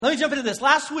Let me jump into this.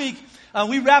 Last week,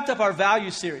 we wrapped up our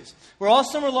value series, where all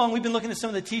summer long we've been looking at some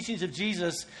of the teachings of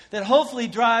Jesus that hopefully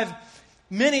drive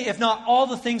many, if not all,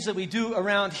 the things that we do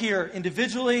around here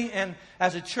individually and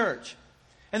as a church.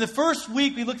 And the first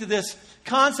week we looked at this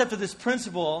concept of this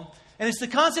principle, and it's the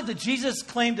concept that Jesus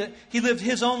claimed that he lived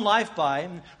his own life by.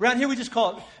 And around here we just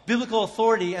call it biblical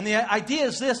authority. And the idea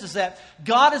is this, is that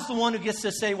God is the one who gets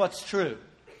to say what's true.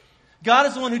 God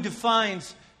is the one who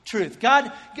defines truth.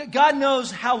 God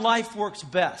knows how life works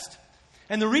best.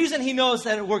 And the reason he knows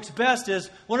that it works best is,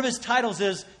 one of his titles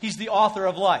is, he's the author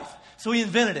of life. So he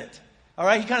invented it. All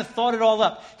right? He kind of thought it all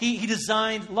up. He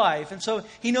designed life. And so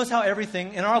he knows how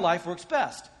everything in our life works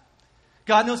best.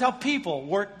 God knows how people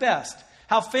work best.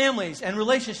 How families and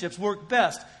relationships work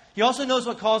best. He also knows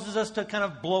what causes us to kind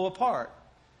of blow apart.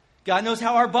 God knows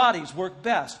how our bodies work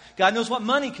best. God knows what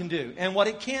money can do and what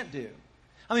it can't do.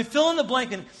 I mean, fill in the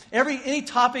blank in any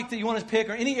topic that you want to pick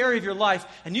or any area of your life,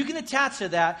 and you can attach to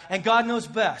that, and God knows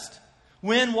best.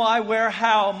 When, why, where,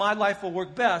 how my life will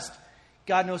work best,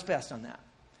 God knows best on that.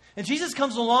 And Jesus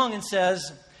comes along and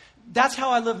says, that's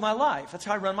how I live my life. That's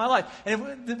how I run my life.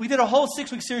 And we did a whole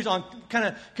 6-week series on kind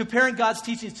of comparing God's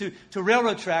teachings to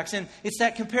railroad tracks, and it's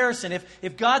that comparison.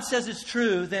 If God says it's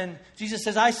true, then Jesus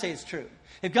says, I say it's true.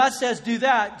 If God says do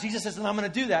that, Jesus says, then I'm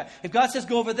going to do that. If God says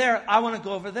go over there, I want to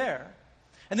go over there.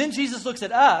 And then Jesus looks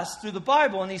at us through the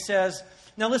Bible and he says,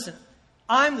 now listen,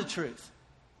 I'm the truth.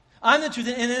 I'm the truth.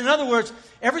 And in other words,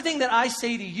 everything that I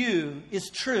say to you is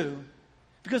true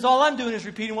because all I'm doing is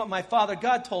repeating what my Father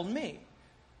God told me.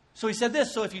 So he said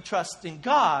this, so if you trust in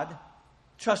God,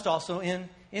 trust also in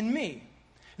me.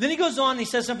 Then he goes on and he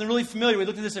says something really familiar. We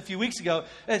looked at this a few weeks ago.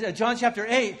 John chapter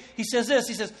 8, he says this.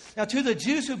 He says, now to the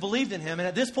Jews who believed in him, and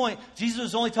at this point, Jesus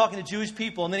was only talking to Jewish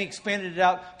people, and then he expanded it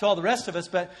out to all the rest of us.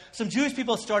 But some Jewish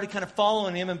people started kind of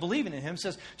following him and believing in him. He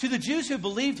says, to the Jews who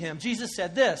believed him, Jesus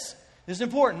said this. This is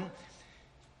important.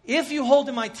 If you hold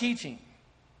to my teaching,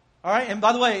 all right? And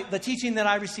by the way, the teaching that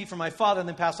I received from my Father and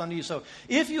then passed on to you. So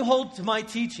if you hold to my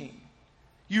teaching,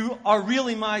 you are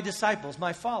really my disciples,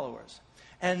 my followers.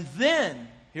 And then,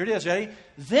 here it is, ready?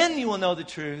 Then you will know the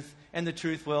truth, and the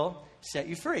truth will set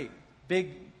you free.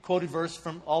 Big quoted verse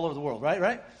from all over the world,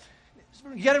 right?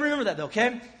 You got to remember that, though,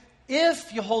 okay?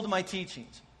 If you hold to my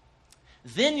teachings,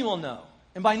 then you will know.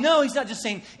 And by know, he's not just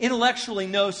saying intellectually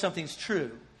know something's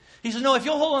true. He says, no, if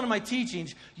you'll hold on to my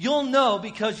teachings, you'll know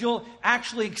because you'll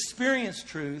actually experience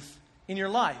truth in your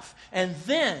life. And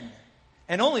then,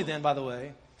 and only then, by the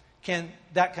way, can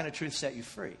that kind of truth set you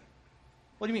free.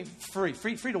 What do you mean free?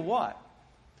 Free to what?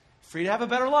 Free to have a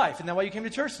better life. Isn't that why you came to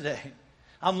church today?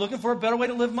 I'm looking for a better way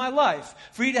to live my life.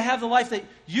 Free to have the life that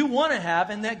you want to have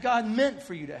and that God meant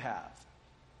for you to have.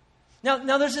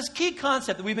 Now there's this key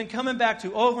concept that we've been coming back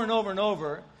to over and over and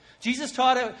over. Jesus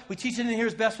taught it. We teach it in here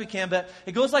as best we can. But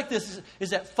it goes like this, is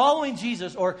that following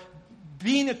Jesus or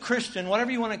being a Christian,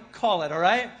 whatever you want to call it, all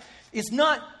right? It's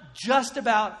not just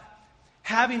about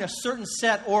having a certain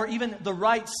set or even the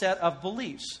right set of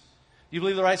beliefs. Do you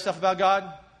believe the right stuff about God?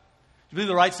 Do you believe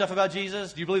the right stuff about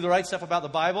Jesus? Do you believe the right stuff about the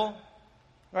Bible? All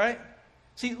right?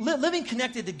 See, living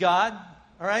connected to God,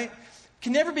 all right,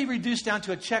 can never be reduced down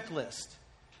to a checklist.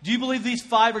 Do you believe these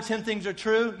 5 or 10 things are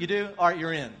true? You do? All right,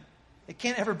 you're in. It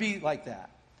can't ever be like that.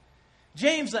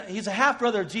 James, he's a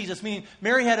half-brother of Jesus, meaning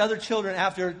Mary had other children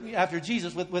after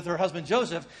Jesus with her husband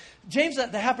Joseph. James,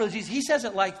 the half-brother of Jesus, he says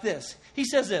it like this. He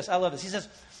says this. I love this. He says,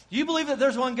 you believe that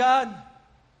there's one God?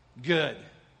 Good.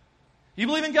 You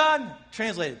believe in God?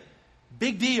 Translated.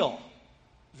 Big deal.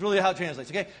 It's really how it translates,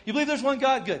 okay? You believe there's one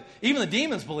God? Good. Even the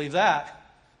demons believe that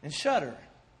and shudder.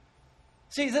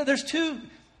 See, there's two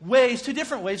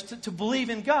different ways to believe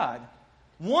in God.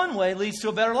 One way leads to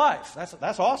a better life.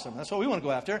 That's awesome. That's what we want to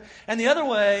go after. And the other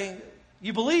way,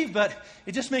 you believe, but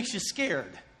it just makes you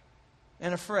scared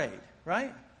and afraid,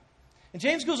 right? And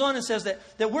James goes on and says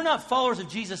that we're not followers of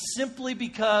Jesus simply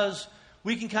because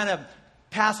we can kind of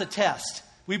pass a test.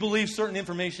 We believe certain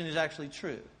information is actually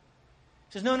true.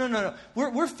 He says, no.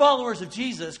 We're followers of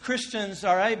Jesus, Christians,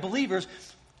 all right, believers,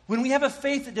 when we have a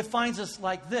faith that defines us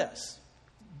like this.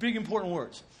 Big important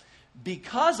words.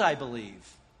 Because I believe,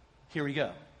 here we go.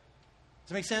 Does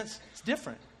that make sense? It's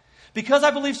different. Because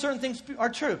I believe certain things are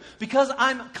true. Because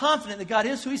I'm confident that God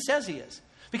is who he says he is.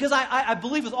 Because I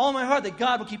believe with all my heart that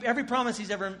God will keep every promise he's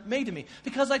ever made to me.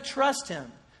 Because I trust him.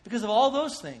 Because of all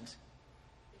those things,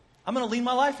 I'm going to lean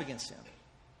my life against him.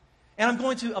 And I'm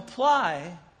going to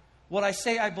apply what I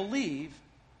say I believe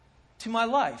to my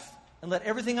life and let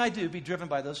everything I do be driven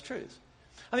by those truths.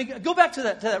 I mean, go back to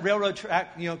that railroad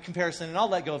track, comparison, and I'll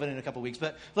let go of it in a couple weeks.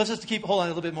 But let's just hold on a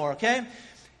little bit more, okay?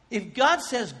 If God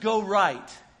says go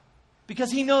right,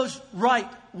 because he knows right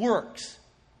works,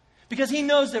 Because he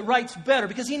knows that right's better.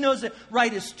 Because he knows that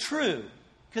right is true.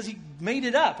 Because he made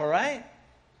it up, all right?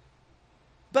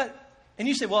 And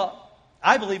you say, well,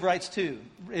 I believe right's too,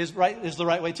 is the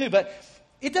right way too. But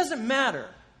it doesn't matter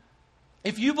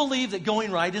if you believe that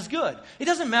going right is good. It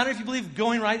doesn't matter if you believe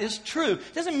going right is true.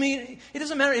 It doesn't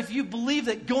matter if you believe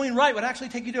that going right would actually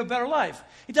take you to a better life.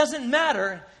 It doesn't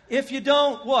matter if you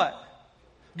don't what?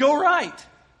 Go right.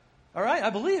 All right? I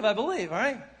believe, all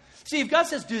right? See, if God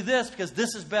says do this because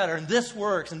this is better and this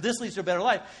works and this leads to a better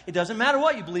life, it doesn't matter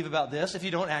what you believe about this if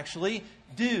you don't actually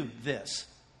do this.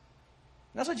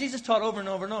 That's what Jesus taught over and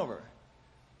over and over.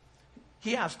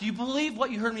 He asked, do you believe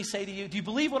what you heard me say to you? Do you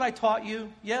believe what I taught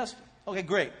you? Yes? Okay,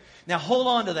 great. Now hold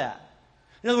on to that.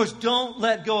 In other words, don't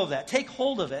let go of that. Take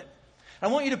hold of it. I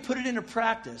want you to put it into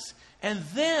practice. And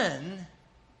then,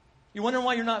 you're wondering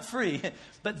why you're not free.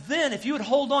 But then, if you would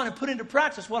hold on and put into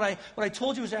practice what I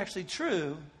told you was actually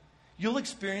true, you'll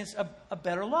experience a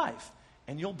better life.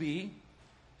 And you'll be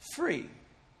free.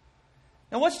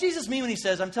 Now, what's Jesus mean when he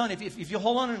says, I'm telling you, if you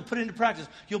hold on and put it into practice,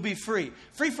 you'll be free?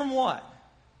 Free from what?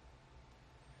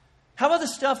 How about the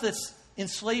stuff that's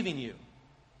enslaving you?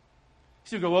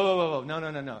 So you go, whoa.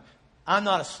 No. I'm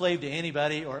not a slave to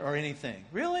anybody or anything.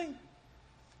 Really?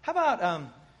 How about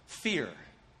fear?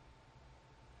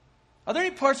 Are there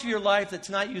any parts of your life that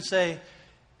tonight you say,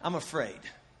 I'm afraid?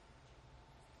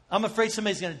 I'm afraid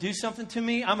somebody's going to do something to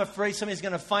me. I'm afraid somebody's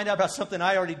going to find out about something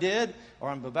I already did or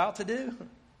I'm about to do.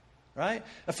 Right?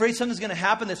 Afraid something's going to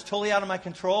happen that's totally out of my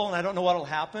control and I don't know what will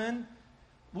happen.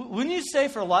 Wouldn't you say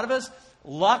for a lot of us,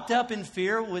 locked up in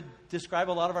fear would describe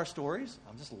a lot of our stories?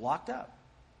 I'm just locked up.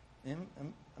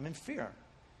 I'm in fear.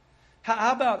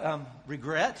 How about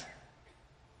regret?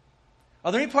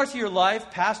 Are there any parts of your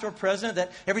life, past or present,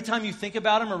 that every time you think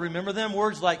about them or remember them,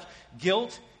 words like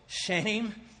guilt,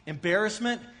 shame,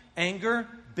 embarrassment, anger,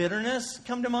 bitterness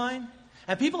come to mind?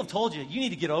 And people have told you, you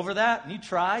need to get over that, and you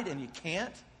tried, and you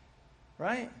can't.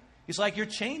 Right? It's like you're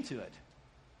chained to it.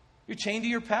 You're chained to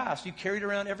your past. You carry it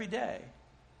around every day.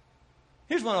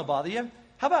 Here's one that'll bother you.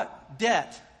 How about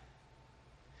debt?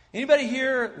 Anybody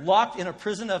here locked in a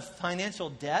prison of financial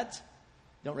debt?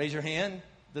 Don't raise your hand.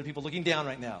 There are people looking down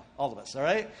right now. All of us, all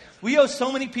right? We owe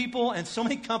so many people and so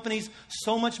many companies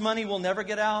so much money we'll never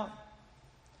get out.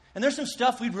 And there's some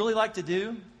stuff we'd really like to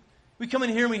do. We come in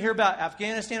here and we hear about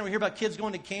Afghanistan. We hear about kids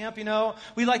going to camp,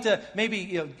 We like to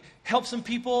maybe help some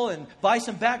people and buy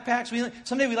some backpacks.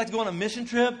 Someday we'd like to go on a mission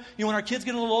trip. When our kids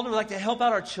get a little older, we like to help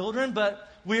out our children. But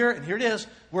and here it is,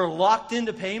 we're locked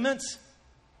into payments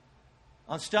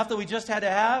on stuff that we just had to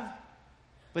have.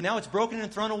 But now it's broken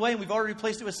and thrown away and we've already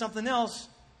replaced it with something else.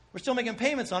 We're still making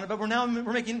payments on it, but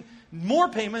we're making more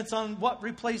payments on what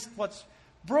replaced what's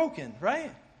broken,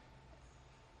 right?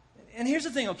 And here's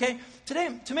the thing, okay? Today,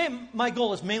 my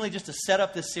goal is mainly just to set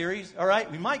up this series, all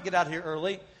right? We might get out here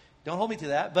early. Don't hold me to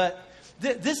that. But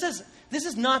this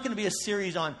is not going to be a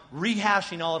series on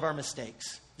rehashing all of our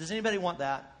mistakes. Does anybody want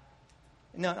that?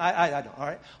 No, I don't, all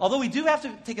right? Although we do have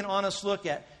to take an honest look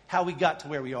at how we got to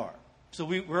where we are. So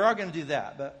we are going to do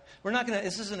that, but we're not going to,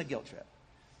 this isn't a guilt trip.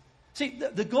 See,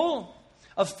 the goal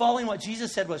of following what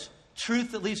Jesus said was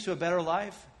truth that leads to a better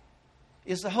life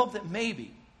is the hope that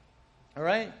maybe, all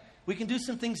right, we can do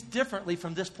some things differently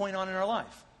from this point on in our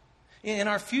life. In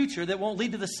our future that won't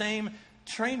lead to the same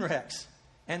train wrecks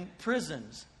and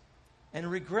prisons and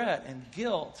regret and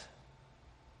guilt.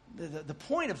 The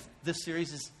point of this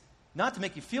series is not to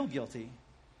make you feel guilty.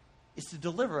 It's to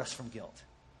deliver us from guilt.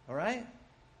 All right?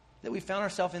 That we found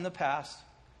ourselves in the past.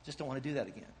 Just don't want to do that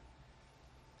again.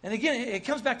 And again, it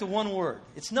comes back to one word.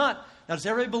 It's not, now does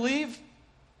everybody believe?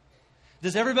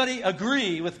 Does everybody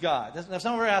agree with God? That's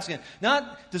not what we're asking.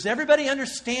 Not, does everybody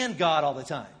understand God all the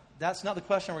time? That's not the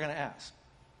question we're going to ask.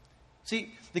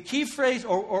 See, the key phrase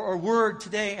or word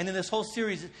today and in this whole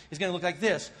series is going to look like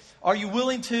this. Are you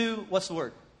willing to, what's the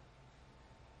word?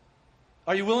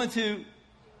 Are you willing to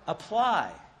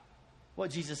apply what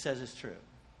Jesus says is true?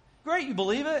 Great, you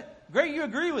believe it. Great, you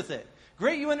agree with it.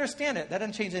 Great, you understand it. That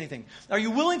doesn't change anything. Are you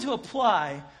willing to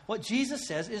apply what Jesus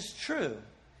says is true,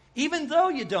 even though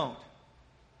you don't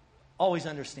always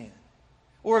understand?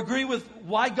 Or agree with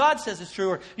why God says it's true,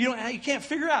 or you can't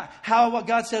figure out how what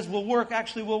God says will work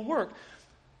actually will work.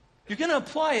 You're going to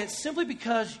apply it simply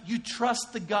because you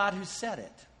trust the God who said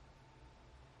it.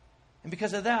 And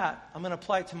because of that, I'm going to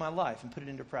apply it to my life and put it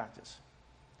into practice.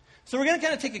 So we're going to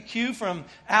kind of take a cue from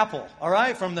Apple, all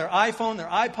right? From their iPhone, their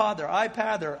iPod, their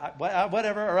iPad, their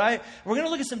whatever, all right? We're going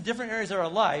to look at some different areas of our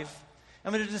life.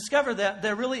 I'm going to discover that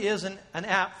there really is an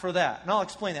app for that. And I'll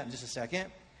explain that in just a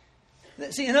second.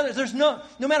 See, in other words, there's no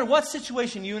matter what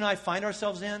situation you and I find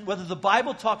ourselves in, whether the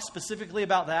Bible talks specifically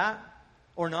about that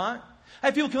or not, I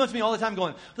have people come up to me all the time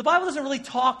going, the Bible doesn't really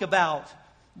talk about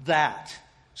that.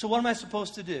 So what am I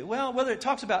supposed to do? Well, whether it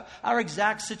talks about our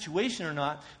exact situation or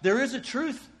not, there is a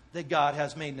truth that God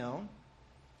has made known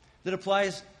that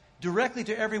applies directly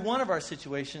to every one of our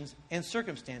situations and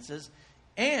circumstances,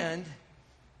 and,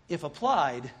 if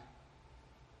applied,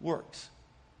 works.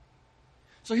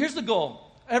 So here's the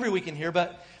goal, every week in here,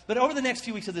 but over the next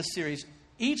few weeks of this series,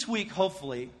 each week,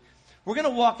 hopefully, we're going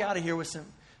to walk out of here with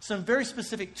some very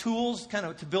specific tools kind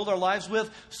of to build our lives with,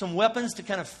 some weapons to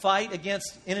kind of fight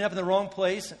against ending up in the wrong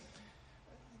place.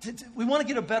 We want to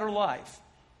get a better life.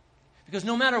 Because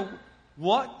no matter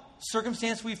what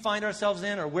circumstance we find ourselves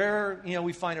in or where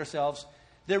we find ourselves,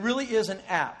 there really is an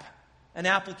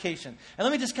application. And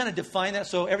let me just kind of define that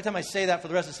so every time I say that for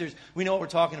the rest of the series, we know what we're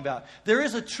talking about. There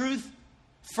is a truth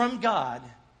from God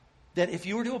that if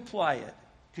you were to apply it,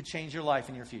 could change your life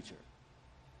and your future.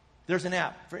 There's an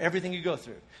app for everything you go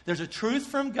through. There's a truth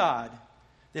from God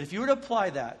that if you were to apply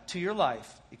that to your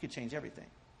life, it could change everything.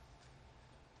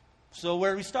 So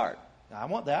where do we start? I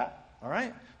want that. All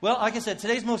right. Well, like I said,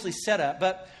 today's mostly setup,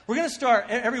 but we're going to start,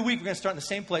 every week we're going to start in the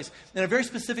same place, in a very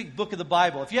specific book of the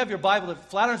Bible. If you have your Bible, the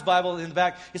Flatirons Bible in the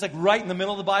back, it's like right in the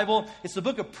middle of the Bible. It's the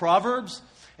book of Proverbs,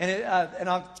 and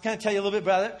I'll kind of tell you a little bit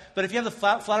about it. But if you have the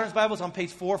Flatirons Bible, it's on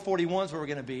page 441 is where we're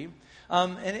going to be.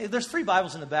 There's 3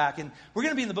 Bibles in the back, and we're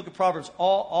going to be in the book of Proverbs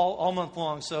all month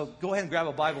long, so go ahead and grab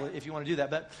a Bible if you want to do that.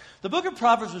 But the book of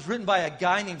Proverbs was written by a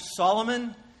guy named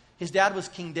Solomon. His dad was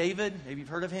King David. Maybe you've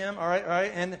heard of him. All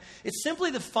right. And it's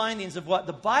simply the findings of what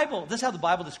the Bible, this is how the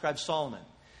Bible describes Solomon.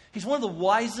 He's one of the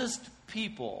wisest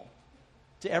people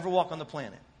to ever walk on the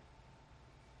planet.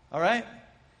 All right?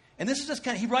 And this is just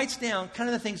kind of, he writes down kind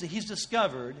of the things that he's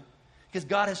discovered because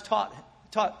God has taught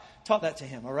that to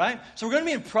him. All right? So we're going to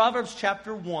be in Proverbs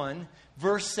chapter 1,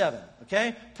 verse 7.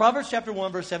 Okay? Proverbs chapter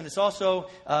 1, verse 7. It's also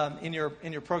in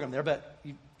your program there, but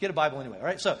you get a Bible anyway. All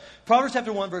right? So Proverbs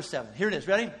chapter 1, verse 7. Here it is.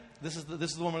 Ready? This is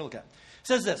the one we're going to look at. It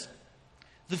says this: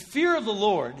 the fear of the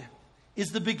Lord is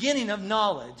the beginning of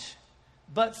knowledge,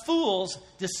 but fools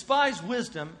despise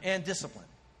wisdom and discipline.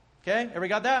 Okay? Everybody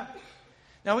got that?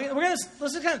 Now, let's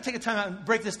just kind of take a time out and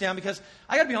break this down, because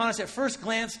I got to be honest, at first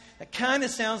glance, it kind of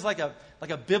sounds like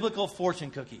a biblical fortune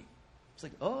cookie. It's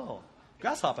like, oh,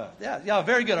 grasshopper. Yeah,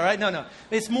 very good, all right? No.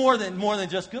 It's more than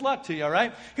just good luck to you, all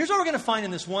right? Here's what we're going to find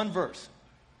in this one verse.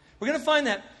 We're going to find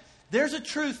that there's a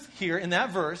truth here in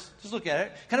that verse. Just look at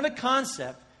it. Kind of a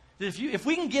concept that if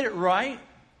we can get it right,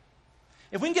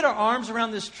 if we can get our arms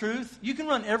around this truth, you can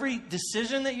run every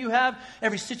decision that you have,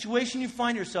 every situation you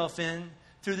find yourself in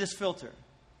through this filter.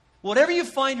 Whatever you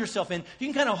find yourself in, you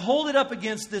can kind of hold it up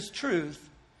against this truth,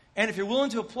 and if you're willing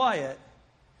to apply it,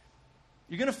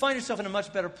 you're going to find yourself in a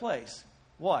much better place.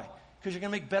 Why? Because you're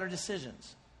going to make better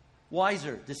decisions,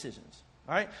 wiser decisions.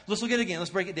 All right? Let's look at it again.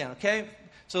 Let's break it down, okay?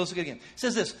 So let's look at it again. It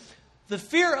says this: the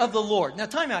fear of the Lord. Now,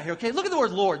 time out here, okay? Look at the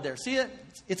word Lord there. See it?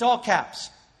 It's all caps.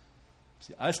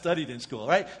 See, I studied in school,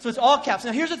 right? So it's all caps.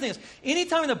 Now, here's the thing.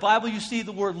 Anytime in the Bible you see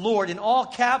the word Lord in all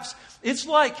caps, it's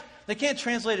like, they can't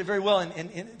translate it very well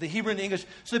in the Hebrew and the English,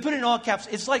 so they put it in all caps.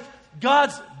 It's like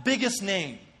God's biggest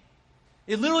name.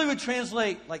 It literally would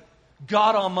translate like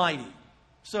God Almighty.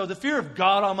 So the fear of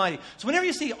God Almighty. So whenever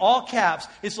you see all caps,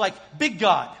 it's like big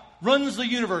God, runs the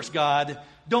universe God,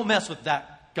 don't mess with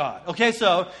that God. Okay,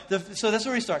 so that's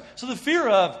where we start. So the fear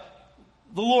of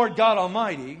the Lord God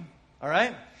Almighty, all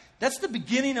right, that's the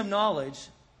beginning of knowledge.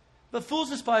 But fools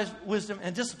despise wisdom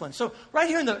and discipline. So right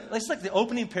here it's like the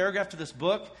opening paragraph to this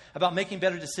book about making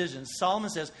better decisions. Solomon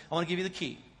says, I want to give you the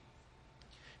key.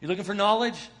 You're looking for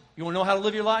knowledge? You want to know how to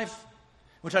live your life?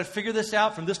 You want to try to figure this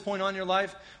out from this point on in your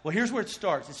life? Well, here's where it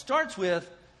starts. It starts with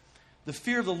the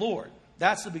fear of the Lord.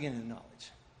 That's the beginning of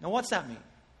knowledge. Now, what's that mean?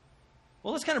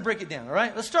 Well, let's kind of break it down, all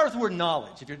right? Let's start with the word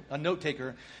knowledge, if you're a note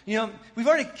taker. We've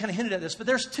already kind of hinted at this, but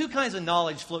there's 2 kinds of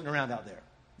knowledge floating around out there,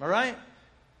 all right?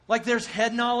 Like there's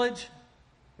head knowledge,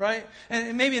 right?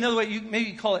 And maybe another way,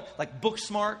 you call it like book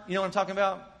smart. You know what I'm talking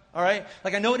about? All right?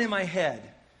 Like I know it in my head.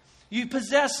 You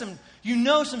possess some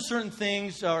certain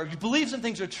things, or you believe some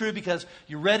things are true because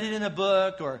you read it in a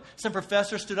book, or some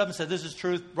professor stood up and said, this is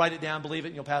truth, write it down, believe it,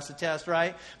 and you'll pass the test,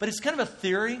 right? But it's kind of a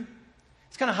theory.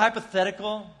 It's kind of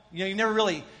hypothetical. You've never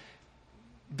really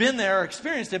been there or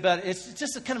experienced it, but it's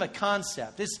just a kind of a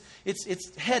concept.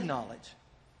 It's head knowledge.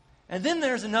 And then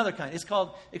there's another kind. It's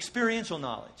called experiential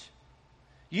knowledge.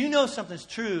 You know something's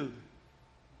true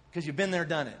because you've been there,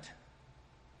 done it.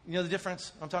 You know the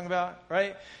difference I'm talking about,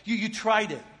 right? You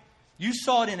tried it. You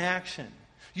saw it in action.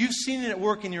 You've seen it at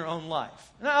work in your own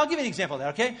life. And I'll give you an example of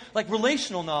that, okay? Like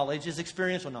relational knowledge is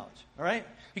experiential knowledge, all right?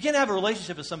 You can't have a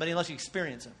relationship with somebody unless you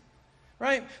experience them.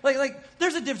 right? Like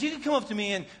there's a difference. You could come up to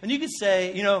me and you could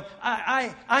say,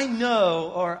 I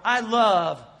know or I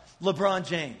love LeBron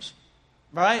James,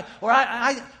 right? Or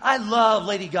I love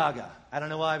Lady Gaga. I don't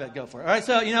know why, but go for it. All right,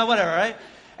 so, whatever, right?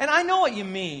 And I know what you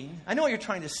mean. I know what you're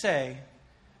trying to say,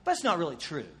 but it's not really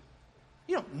true.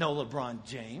 You don't know LeBron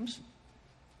James.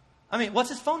 I mean, what's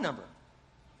his phone number?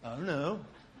 I don't know.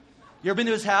 You ever been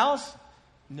to his house?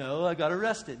 No, I got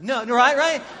arrested. No,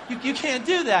 right? You can't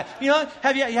do that.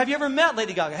 Have you ever met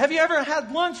Lady Gaga? Have you ever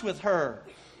had lunch with her?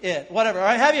 Whatever, all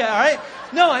right? Have you, all right?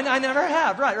 No, I never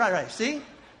have. Right. See,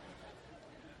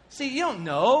 you don't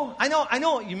know. I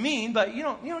know what you mean, but you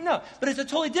don't know. But it's a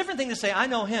totally different thing to say, I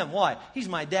know him. Why? He's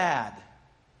my dad.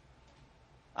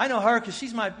 I know her because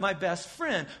she's my best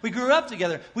friend. We grew up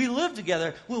together. We live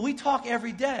together. We talk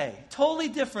every day. Totally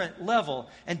different level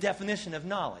and definition of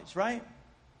knowledge, right?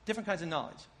 Different kinds of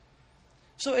knowledge.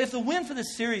 So if the win for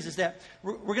this series is that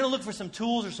we're going to look for some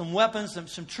tools or some weapons,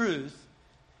 some truth.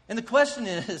 And the question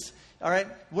is, all right,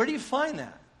 where do you find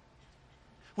that?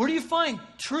 Where do you find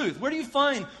truth? Where do you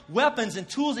find weapons and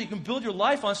tools that you can build your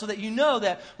life on so that you know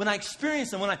that when I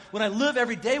experience them, when I live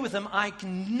every day with them, I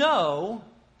can know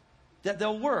that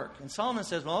they'll work? And Solomon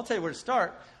says, well, I'll tell you where to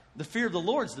start. The fear of the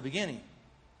Lord is the beginning.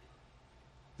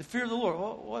 The fear of the Lord.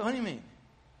 What do you mean?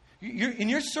 In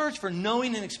your search for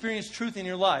knowing and experiencing truth in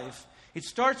your life, it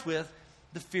starts with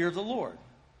the fear of the Lord,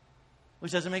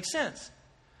 which doesn't make sense.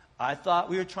 I thought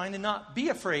we were trying to not be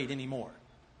afraid anymore.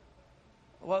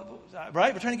 Well,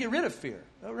 right? We're trying to get rid of fear.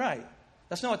 Oh, right.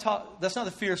 That's not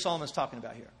the fear Solomon's talking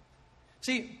about here.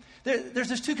 See,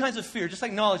 there's two kinds of fear. Just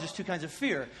like knowledge, there's two kinds of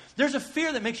fear. There's a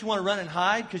fear that makes you want to run and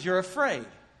hide because you're afraid.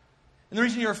 And the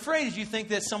reason you're afraid is you think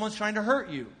that someone's trying to hurt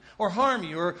you or harm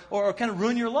you or kind of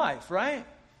ruin your life, right?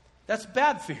 That's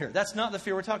bad fear. That's not the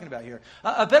fear we're talking about here.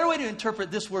 A better way to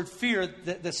interpret this word fear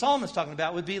that Solomon's talking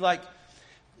about would be like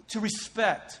to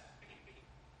respect.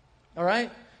 All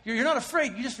right? You're not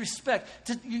afraid. You just respect.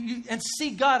 And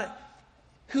see God,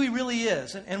 who He really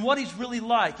is and what He's really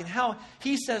like and how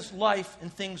He says life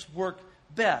and things work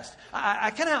best.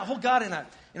 I kind of hold God in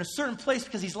a certain place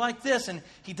because He's like this and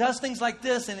He does things like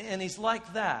this and He's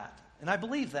like that. And I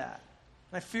believe that.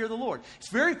 And I fear the Lord. It's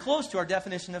very close to our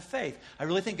definition of faith. I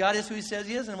really think God is who He says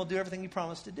He is and will do everything He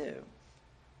promised to do.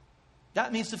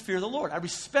 That means to fear the Lord. I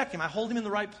respect Him. I hold Him in the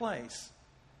right place.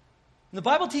 And the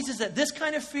Bible teaches that this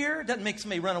kind of fear doesn't make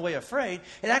somebody run away afraid.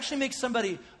 It actually makes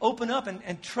somebody open up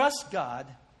and trust God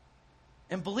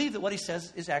and believe that what He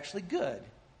says is actually good.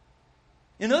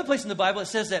 In another place in the Bible, it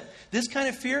says that this kind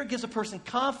of fear gives a person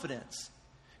confidence.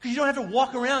 Because you don't have to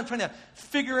walk around trying to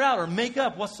figure out or make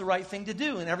up what's the right thing to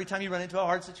do. And every time you run into a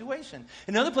hard situation.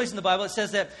 In another place in the Bible, it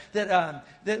says that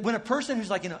when a person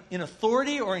who's like in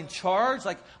authority or in charge,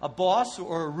 like a boss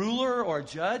or a ruler or a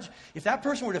judge, if that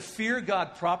person were to fear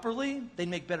God properly, they'd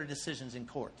make better decisions in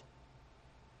court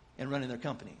and run in their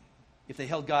company if they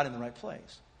held God in the right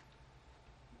place.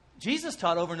 Jesus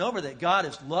taught over and over that God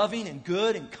is loving and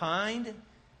good and kind.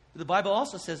 But the Bible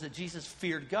also says that Jesus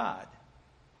feared God.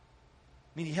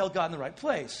 I mean, He held God in the right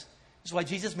place. That's why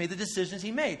Jesus made the decisions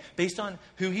He made based on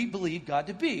who He believed God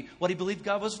to be, what He believed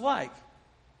God was like.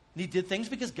 And He did things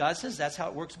because God says that's how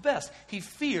it works best. He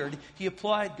feared, He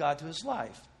applied God to His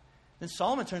life. Then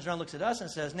Solomon turns around and looks at us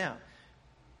and says, now,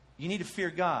 you need to fear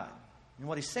God. And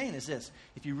what he's saying is this: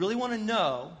 if you really want to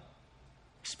know,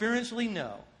 experientially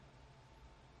know,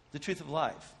 the truth of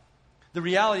life, the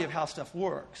reality of how stuff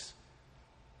works,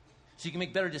 so you can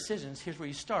make better decisions, here's where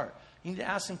you start. You need to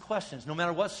ask some questions. No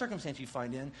matter what circumstance you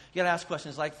find in, you got to ask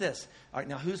questions like this. All right,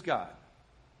 now who's God?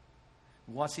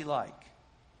 What's He like?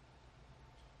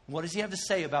 What does He have to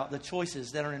say about the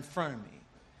choices that are in front of me?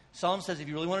 Solomon says if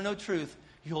you really want to know truth,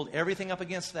 you hold everything up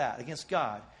against that, against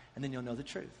God, and then you'll know the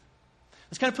truth.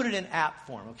 Let's kind of put it in app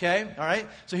form, okay? All right?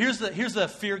 So here's the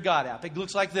Fear God app. It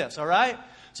looks like this, all right?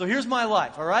 So here's my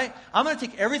life, all right? I'm going to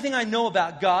take everything I know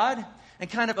about God and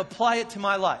kind of apply it to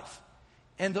my life.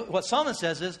 And what Solomon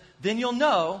says is, then you'll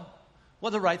know what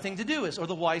the right thing to do is, or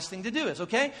the wise thing to do is,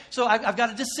 okay? So I've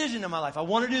got a decision in my life. I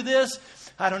want to do this.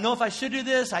 I don't know if I should do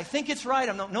this. I think it's right.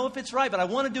 I don't know if it's right, but I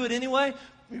want to do it anyway.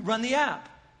 Run the app.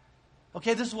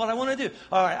 Okay, this is what I want to do.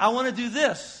 All right, I want to do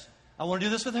this. I want to do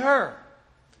this with her.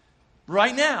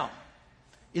 Right now.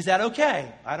 Is that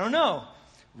okay? I don't know.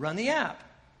 Run the app.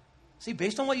 See,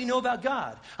 based on what you know about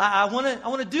God. I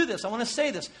want to do this. I want to say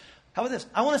this. How about this?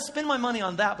 I want to spend my money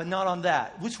on that, but not on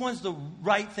that. Which one's the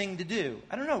right thing to do?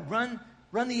 I don't know.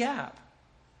 Run the app.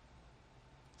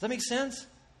 Does that make sense?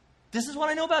 This is what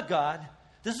I know about God.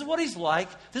 This is what He's like.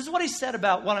 This is what He said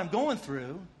about what I'm going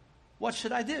through. What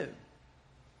should I do?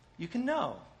 You can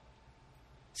know.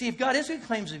 See, if God is who He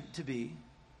claims to be,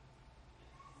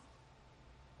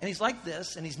 and he's like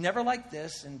this, and he's never like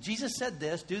this, and Jesus said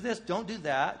this, do this, don't do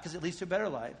that, because it leads to a better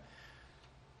life,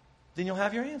 then you'll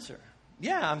have your answer.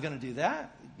 Yeah, I'm going to do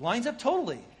that. Lines up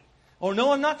totally. Or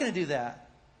no, I'm not going to do that.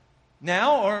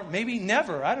 Now, or maybe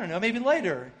never. I don't know, maybe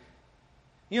later.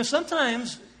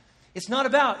 Sometimes it's not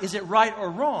about is it right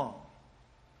or wrong.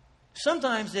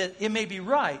 Sometimes it may be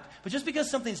right, but just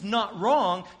because something's not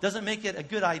wrong doesn't make it a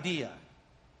good idea.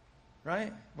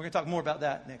 Right? We're going to talk more about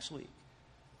that next week.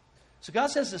 So God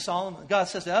says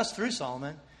to us through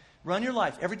Solomon, run your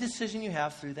life, every decision you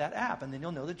have through that app, and then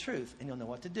you'll know the truth, and you'll know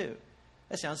what to do.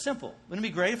 That sounds simple. Wouldn't it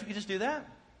be great if we could just do that?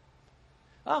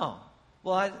 Oh,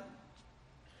 well,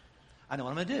 I know what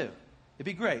I'm going to do. It'd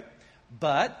be great.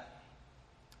 But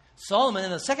Solomon,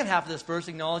 in the second half of this verse,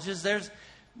 acknowledges there's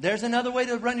another way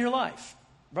to run your life,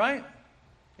 right?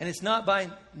 And it's not by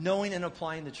knowing and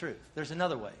applying the truth. There's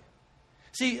another way.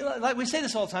 See, like we say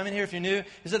this all the time in here, if you're new,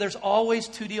 is that there's always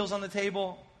two deals on the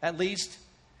table, at least.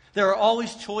 There are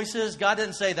always choices. God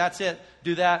doesn't say, that's it,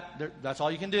 do that, that's all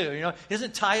you can do. He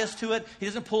doesn't tie us to it. He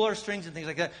doesn't pull our strings and things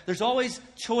like that. There's always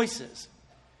choices.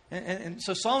 And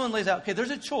so Solomon lays out, okay,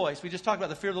 there's a choice. We just talked about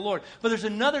the fear of the Lord. But there's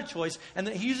another choice, and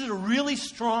he uses a really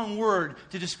strong word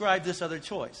to describe this other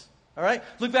choice. All right?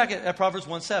 Look back at Proverbs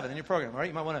 1:7 in your program. All right?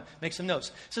 You might want to make some notes.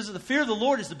 It says that the fear of the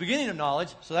Lord is the beginning of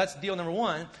knowledge. So that's deal number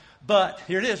one. But,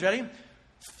 here it is, ready?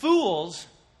 Fools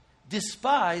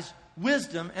despise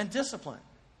wisdom and discipline.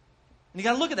 And you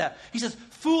got to look at that. He says,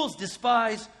 fools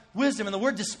despise wisdom. And the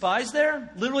word despise there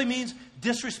literally means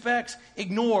disrespects,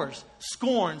 ignores,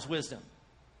 scorns wisdom.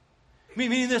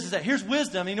 Meaning this is that here's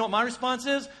wisdom. And you know what my response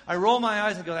is? I roll my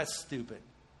eyes and go, that's stupid.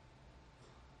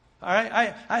 All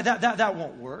right? That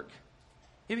won't work.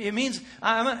 It means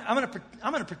I'm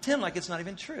going to pretend like it's not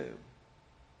even true.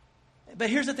 But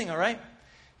here's the thing, all right?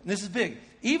 And this is big.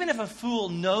 Even if a fool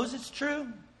knows it's true,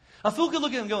 a fool could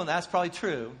look at him and go, that's probably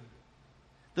true.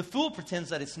 The fool pretends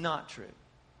that it's not true.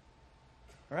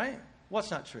 All right? What's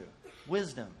not true?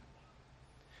 Wisdom.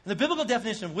 And the biblical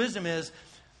definition of wisdom is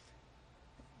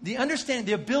the understanding,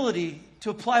 the ability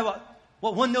to apply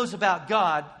what one knows about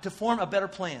God to form a better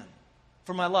plan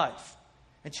for my life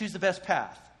and choose the best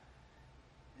path.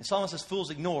 And Solomon says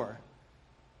fools ignore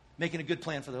making a good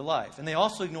plan for their life. And they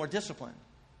also ignore discipline.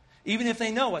 Even if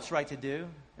they know what's right to do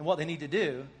and what they need to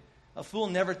do, a fool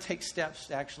never takes steps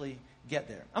to actually get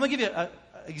there. I'm going to give you an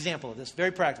example of this,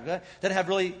 very practical. Okay? Doesn't have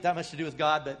really that much to do with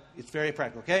God, but it's very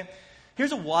practical, okay?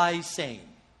 Here's a wise saying.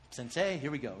 Sensei,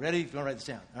 here we go. Ready? If you want to write this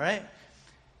down, all right?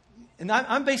 And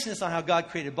I'm basing this on how God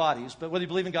created bodies, but whether you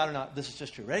believe in God or not, this is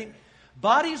just true, right?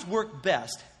 Bodies work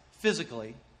best,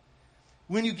 physically,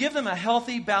 when you give them a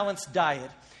healthy, balanced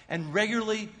diet and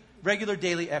regular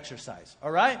daily exercise, all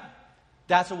right?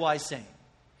 That's a wise saying.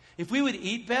 If we would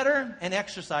eat better and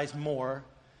exercise more,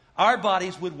 our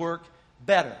bodies would work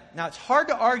better. Now, it's hard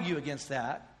to argue against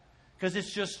that because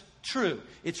it's just true.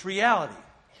 It's reality.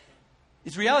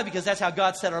 It's reality because that's how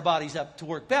God set our bodies up to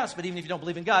work best. But even if you don't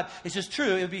believe in God, it's just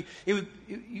true.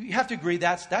 You have to agree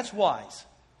that's wise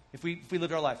if we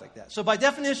lived our life like that. So by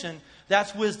definition,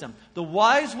 that's wisdom. The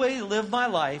wise way to live my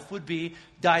life would be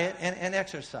diet and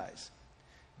exercise.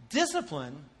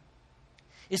 Discipline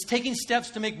is taking steps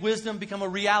to make wisdom become a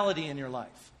reality in your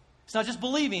life. It's not just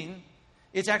believing,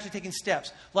 it's actually taking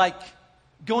steps. Like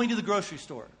going to the grocery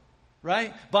store,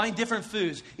 right? Buying different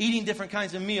foods, eating different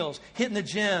kinds of meals, hitting the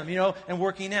gym, and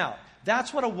working out.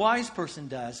 That's what a wise person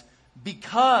does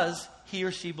because he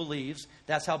or she believes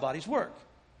that's how bodies work.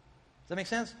 Does that make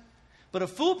sense? But a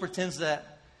fool pretends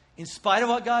that in spite of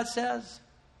what God says,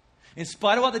 in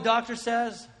spite of what the doctor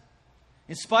says,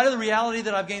 in spite of the reality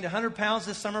that I've gained 100 pounds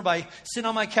this summer by sitting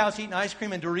on my couch eating ice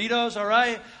cream and Doritos, all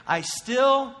right, I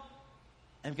still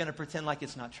am going to pretend like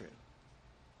it's not true.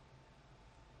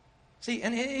 See,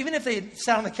 and even if they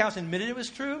sat on the couch and admitted it was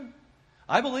true,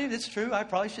 I believe it's true. I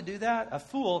probably should do that. A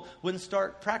fool wouldn't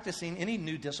start practicing any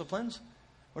new disciplines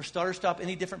or start or stop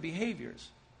any different behaviors.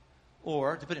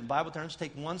 Or, to put it in Bible terms,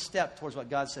 take one step towards what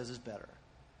God says is better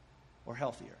or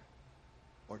healthier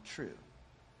or true.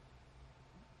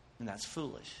 And that's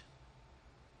foolish.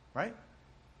 Right?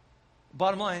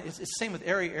 Bottom line, it's the same with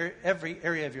every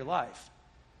area of your life.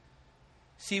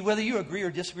 See, whether you agree or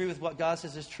disagree with what God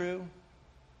says is true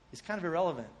is kind of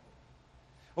irrelevant.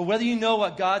 Or whether you know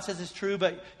what God says is true,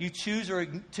 but you choose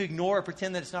to ignore or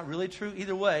pretend that it's not really true,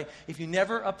 either way, if you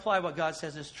never apply what God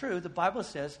says is true, the Bible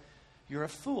says you're a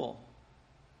fool.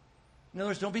 In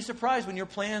other words, don't be surprised when your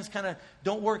plans kind of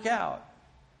don't work out.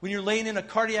 When you're laying in a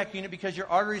cardiac unit because your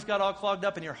arteries got all clogged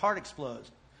up and your heart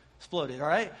exploded, all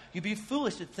right? You'd be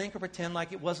foolish to think or pretend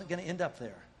like it wasn't going to end up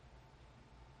there.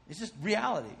 It's just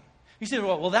reality. You say,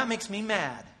 well, that makes me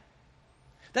mad.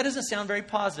 That doesn't sound very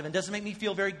positive and doesn't make me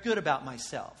feel very good about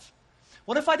myself.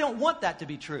 What if I don't want that to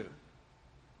be true?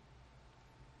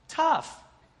 Tough.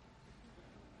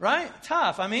 Right?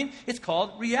 Tough. I mean, it's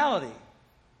called reality.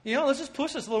 Let's just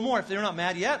push this a little more. If they're not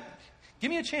mad yet, give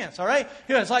me a chance, all right?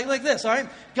 Here, it's like this, all right?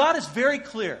 God is very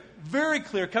clear,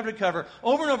 cover to cover.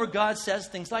 Over and over, God says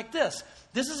things like this.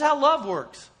 This is how love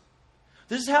works.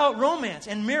 This is how romance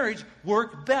and marriage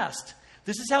work best.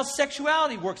 This is how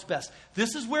sexuality works best.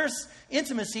 This is where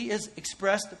intimacy is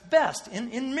expressed best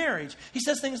in marriage. He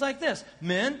says things like this.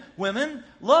 Men, women,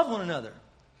 love one another.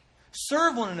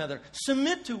 Serve one another.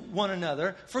 Submit to one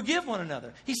another. Forgive one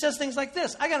another. He says things like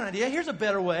this. I got an idea. Here's a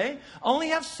better way. Only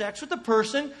have sex with the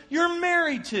person you're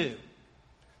married to.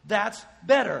 That's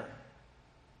better.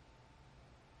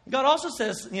 God also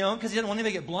says, because he doesn't want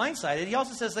anybody to get blindsided, he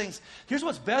also says things, here's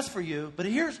what's best for you, but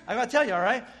I got to tell you, all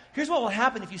right, here's what will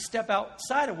happen if you step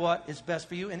outside of what is best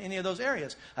for you in any of those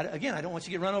areas. I don't want you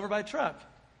to get run over by a truck.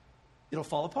 It'll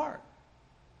fall apart.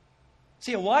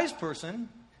 See, a wise person,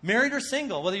 married or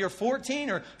single, whether you're 14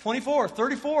 or 24 or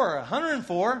 34 or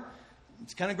 104,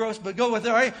 it's kind of gross, but go with it,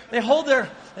 all right? They hold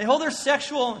their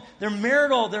sexual, their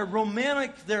marital, their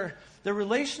romantic, their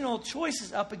relational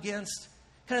choices up against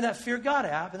kind of that Fear God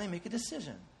app, and they make a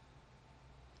decision.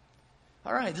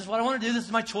 All right, this is what I want to do. This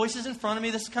is my choices in front of me.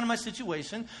 This is kind of my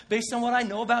situation. Based on what I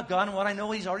know about God and what I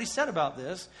know He's already said about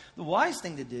this, the wise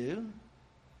thing to do,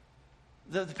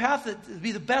 the path that would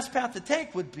be the best path to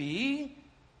take would be,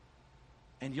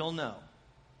 and you'll know.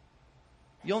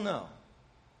 You'll know.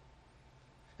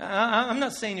 I'm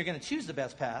not saying you're going to choose the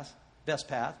best path,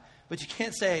 but you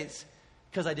can't say it's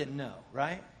because I didn't know,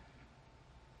 right?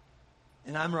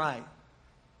 And I'm right.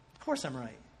 Of course I'm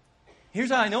right.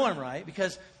 Here's how I know I'm right,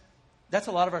 because that's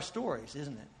a lot of our stories,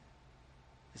 isn't it?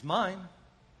 It's mine.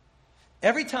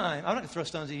 Every time, I'm not going to throw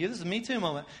stones at you. This is a Me Too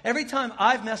moment. Every time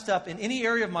I've messed up in any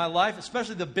area of my life,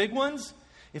 especially the big ones,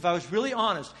 if I was really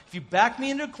honest, if you backed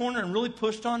me into a corner and really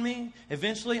pushed on me,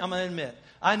 eventually I'm going to admit,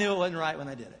 I knew it wasn't right when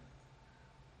I did it.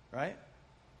 Right?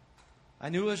 I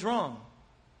knew it was wrong.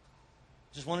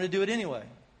 Just wanted to do it anyway.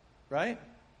 Right?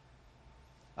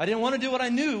 I didn't want to do what I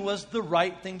knew was the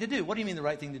right thing to do. What do you mean the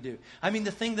right thing to do? I mean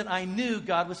the thing that I knew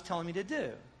God was telling me to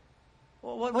do.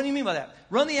 Well, what do you mean by that?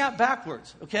 Run the app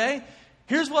backwards, okay?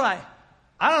 Here's what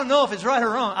I don't know if it's right or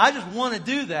wrong. I just want to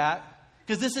do that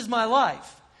because this is my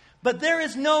life. But there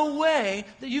is no way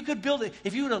that you could build it.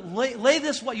 If you were to lay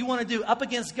this, what you want to do, up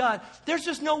against God, there's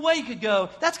just no way you could go,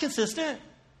 that's consistent.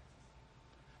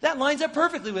 That lines up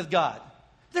perfectly with God.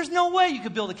 There's no way you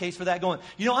could build a case for that going,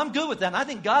 I'm good with that, and I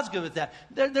think God's good with that.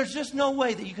 There's just no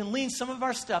way that you can lean some of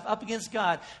our stuff up against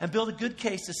God and build a good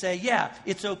case to say, yeah,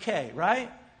 it's okay, right?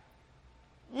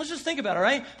 Let's just think about it,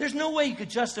 right? There's no way you could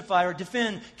justify or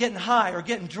defend getting high or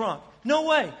getting drunk. No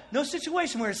way. No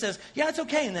situation where it says, yeah, it's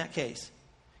okay in that case.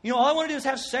 All I want to do is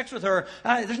have sex with her.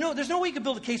 There's no way you could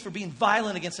build a case for being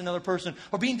violent against another person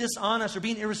or being dishonest or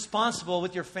being irresponsible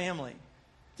with your family.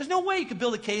 There's no way you could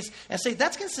build a case and say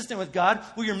that's consistent with God,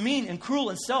 where you're mean and cruel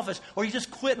and selfish, or you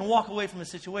just quit and walk away from a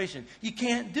situation. You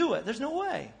can't do it. There's no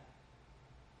way.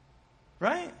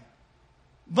 Right?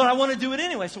 But I want to do it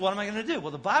anyway, so what am I going to do?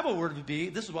 Well, the Bible word would be,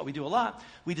 this is what we do a lot,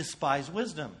 we despise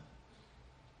wisdom.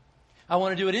 I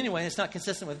want to do it anyway, and it's not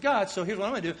consistent with God, so here's what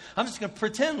I'm going to do. I'm just going to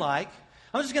pretend like,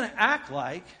 I'm just going to act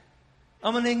like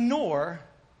I'm going to ignore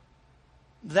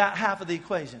that half of the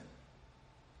equation.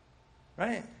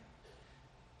 Right?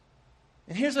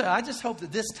 And here's what I just hope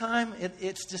that this time,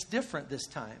 it's just different this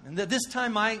time. And that this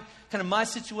time my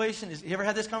situation is, you ever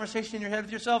had this conversation in your head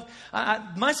with yourself?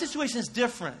 My situation is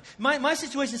different. My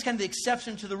situation is kind of the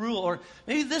exception to the rule. Or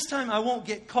maybe this time I won't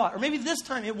get caught. Or maybe this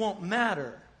time it won't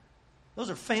matter. Those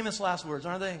are famous last words,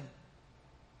 aren't they?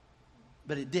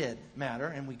 But it did matter,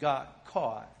 and we got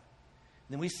caught.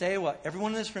 And then we say what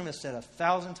everyone in this room has said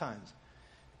 1,000 times.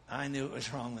 I knew it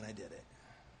was wrong when I did it.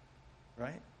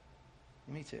 Right?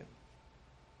 Me too.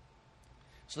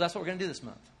 So that's what we're going to do this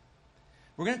month.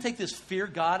 We're going to take this Fear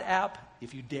God app,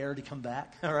 if you dare to come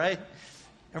back, all right?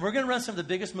 And we're going to run some of the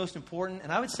biggest, most important,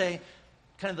 and I would say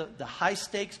kind of the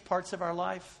high-stakes parts of our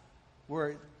life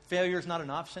where failure is not an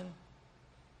option,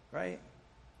 right?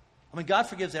 I mean, God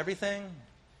forgives everything,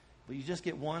 but you just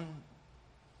get one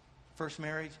first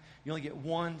marriage. You only get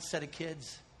one set of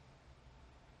kids.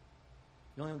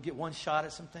 You only get one shot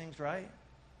at some things, right?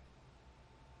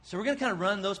 So we're going to kind of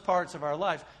run those parts of our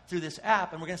life through this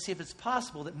app, and we're going to see if it's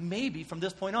possible that maybe from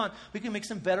this point on, we can make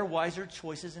some better, wiser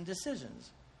choices and decisions.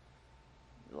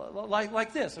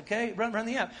 Like this, okay? Run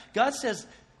the app. God says,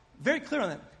 very clear on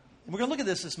that. And we're going to look at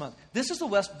this month. This is the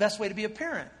best way to be a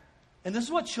parent. And this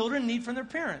is what children need from their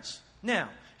parents. Now,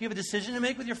 you have a decision to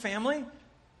make with your family.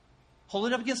 hold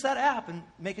it up against that app and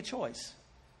make a choice.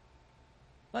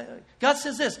 God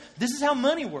says this is how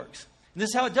money works. And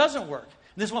this is how it doesn't work.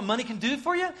 And this is what money can do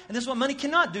for you. And this is what money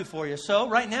cannot do for you. So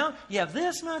right now, you have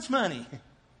this much money.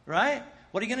 Right?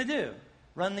 What are you going to do?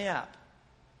 Run the app.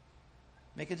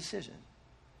 Make a decision.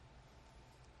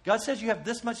 God says you have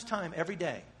this much time every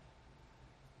day.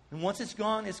 And once it's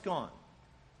gone, it's gone.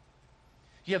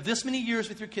 You have this many years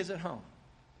with your kids at home.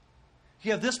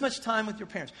 You have this much time with your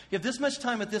parents. You have this much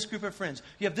time with this group of friends.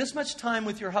 You have this much time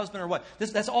with your husband or wife.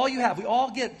 That's all you have. We all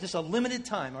get just a limited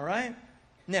time, all right?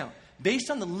 Now,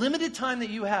 based on the limited time that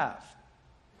you have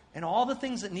and all the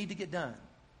things that need to get done,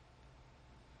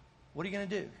 what are you going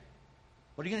to do?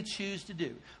 What are you going to choose to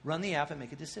do? Run the app and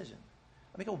make a decision.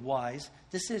 Make a wise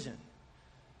decision.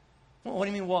 Well, what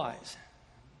do you mean wise?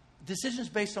 Decisions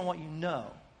based on what you know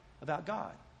about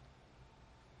God.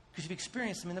 Because you've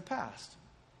experienced them in the past.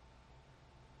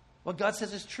 What God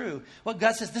says is true. What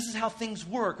God says, this is how things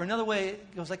work. Or another way,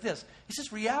 it goes like this. It's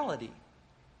just reality.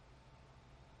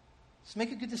 Just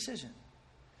make a good decision.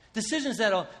 Decisions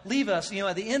that'll leave us,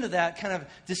 at the end of that kind of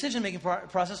decision-making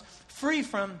process, free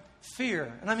from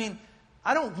fear. And I mean,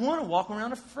 I don't want to walk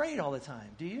around afraid all the time.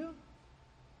 Do you?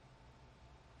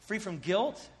 Free from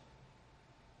guilt.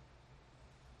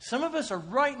 Some of us are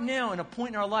right now in a point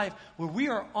in our life where we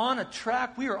are on a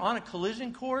track, we are on a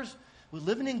collision course. We're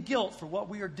living in guilt for what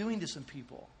we are doing to some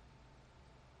people.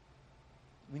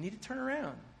 We need to turn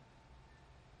around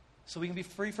so we can be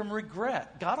free from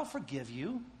regret. God will forgive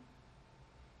you,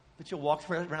 but you'll walk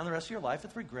around the rest of your life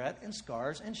with regret and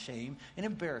scars and shame and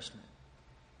embarrassment.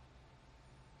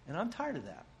 And I'm tired of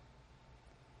that.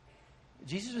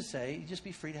 Jesus would say, just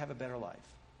be free to have a better life.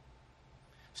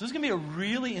 So this is going to be a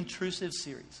really intrusive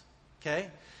series, okay?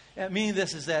 Meaning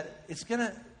this is that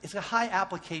it's a high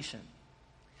application.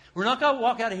 We're not going to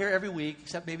walk out of here every week,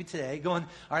 except maybe today, going,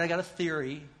 all right, I got a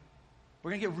theory.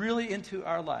 We're going to get really into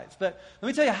our lives. But let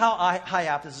me tell you how high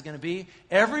app this is going to be.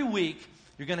 Every week,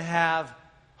 you're going to have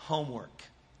homework.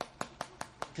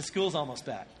 Because school's almost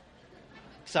back.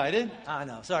 Excited? I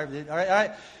know. Sorry. All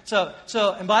right. So,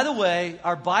 and by the way,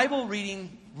 our Bible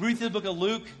reading, read through the book of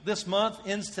Luke this month,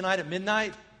 ends tonight at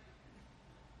midnight.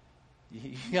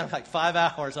 You got like 5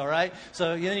 hours, all right?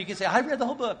 So you can say, I read the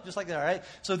whole book, just like that, all right?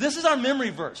 So this is our memory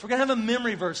verse. We're going to have a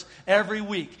memory verse every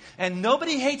week. And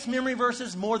nobody hates memory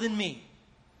verses more than me.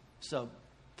 So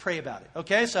pray about it,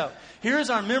 okay? So here's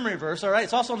our memory verse, all right?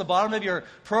 It's also on the bottom of your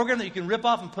program that you can rip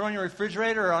off and put on your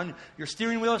refrigerator or on your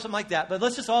steering wheel or something like that. But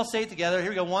let's just all say it together.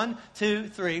 Here we go. 1, 2,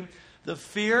 3. The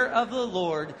fear of the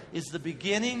Lord is the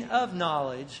beginning of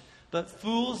knowledge, but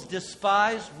fools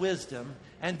despise wisdom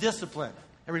and discipline.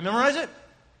 Everybody memorize it?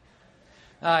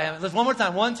 All right, let's one more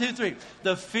time. 1, 2, 3.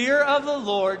 The fear of the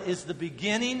Lord is the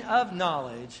beginning of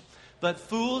knowledge, but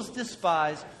fools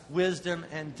despise wisdom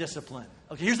and discipline.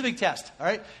 Okay, here's the big test. All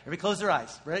right, everybody close their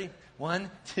eyes. Ready? 1,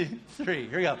 2, 3.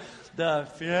 Here we go. The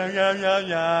fear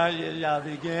of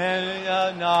the beginning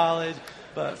of knowledge,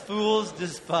 but fools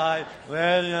despise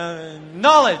wisdom and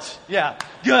knowledge. Yeah,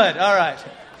 good. All right,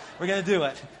 we're gonna do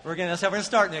it. That's how we're gonna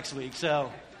start next week.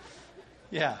 So.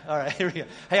 Yeah, all right, here we go.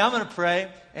 Hey, I'm going to pray,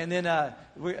 and then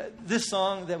this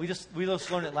song that we just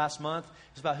learned it last month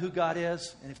is about who God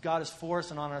is, and if God is for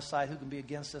us and on our side, who can be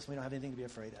against us? We don't have anything to be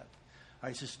afraid of. All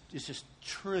right, it's just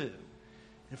true. And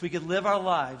if we could live our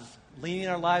lives, leaning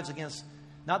our lives against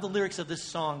not the lyrics of this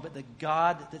song, but the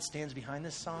God that stands behind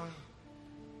this song,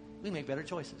 we make better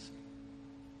choices.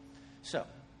 So,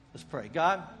 let's pray.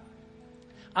 God,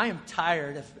 I am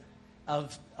tired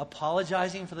of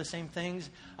apologizing for the same things.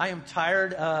 I am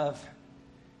tired of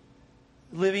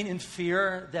living in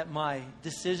fear that my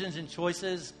decisions and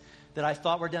choices that I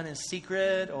thought were done in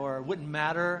secret or wouldn't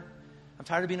matter. I'm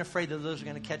tired of being afraid that those are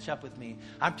going to catch up with me.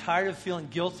 I'm tired of feeling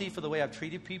guilty for the way I've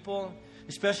treated people,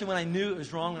 especially when I knew it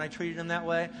was wrong when I treated them that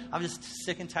way. I'm just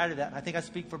sick and tired of that. And I think I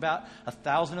speak for about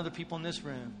 1,000 other people in this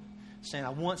room saying I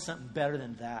want something better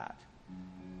than that.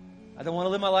 I don't want to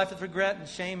live my life with regret and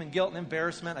shame and guilt and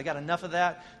embarrassment. I got enough of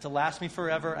that to last me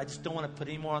forever. I just don't want to put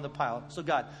any more on the pile. So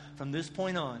God, from this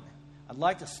point on, I'd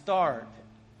like to start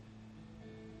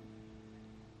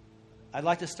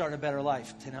a better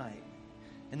life tonight.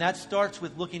 And that starts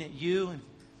with looking at you and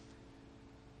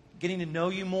getting to know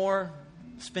you more,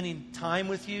 spending time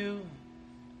with you,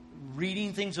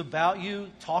 reading things about you,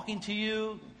 talking to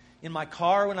you in my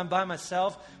car when I'm by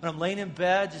myself, when I'm laying in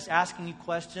bed, just asking you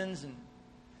questions and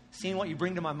seeing what you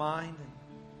bring to my mind, and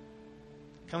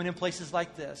coming in places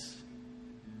like this.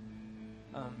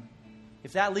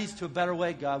 If that leads to a better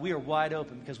way, God, we are wide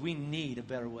open because we need a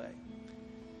better way.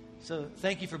 So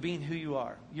thank you for being who you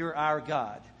are. You're our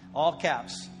God. All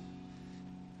caps.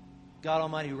 God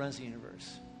Almighty who runs the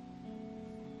universe.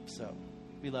 So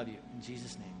we love you. In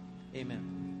Jesus' name,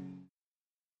 amen.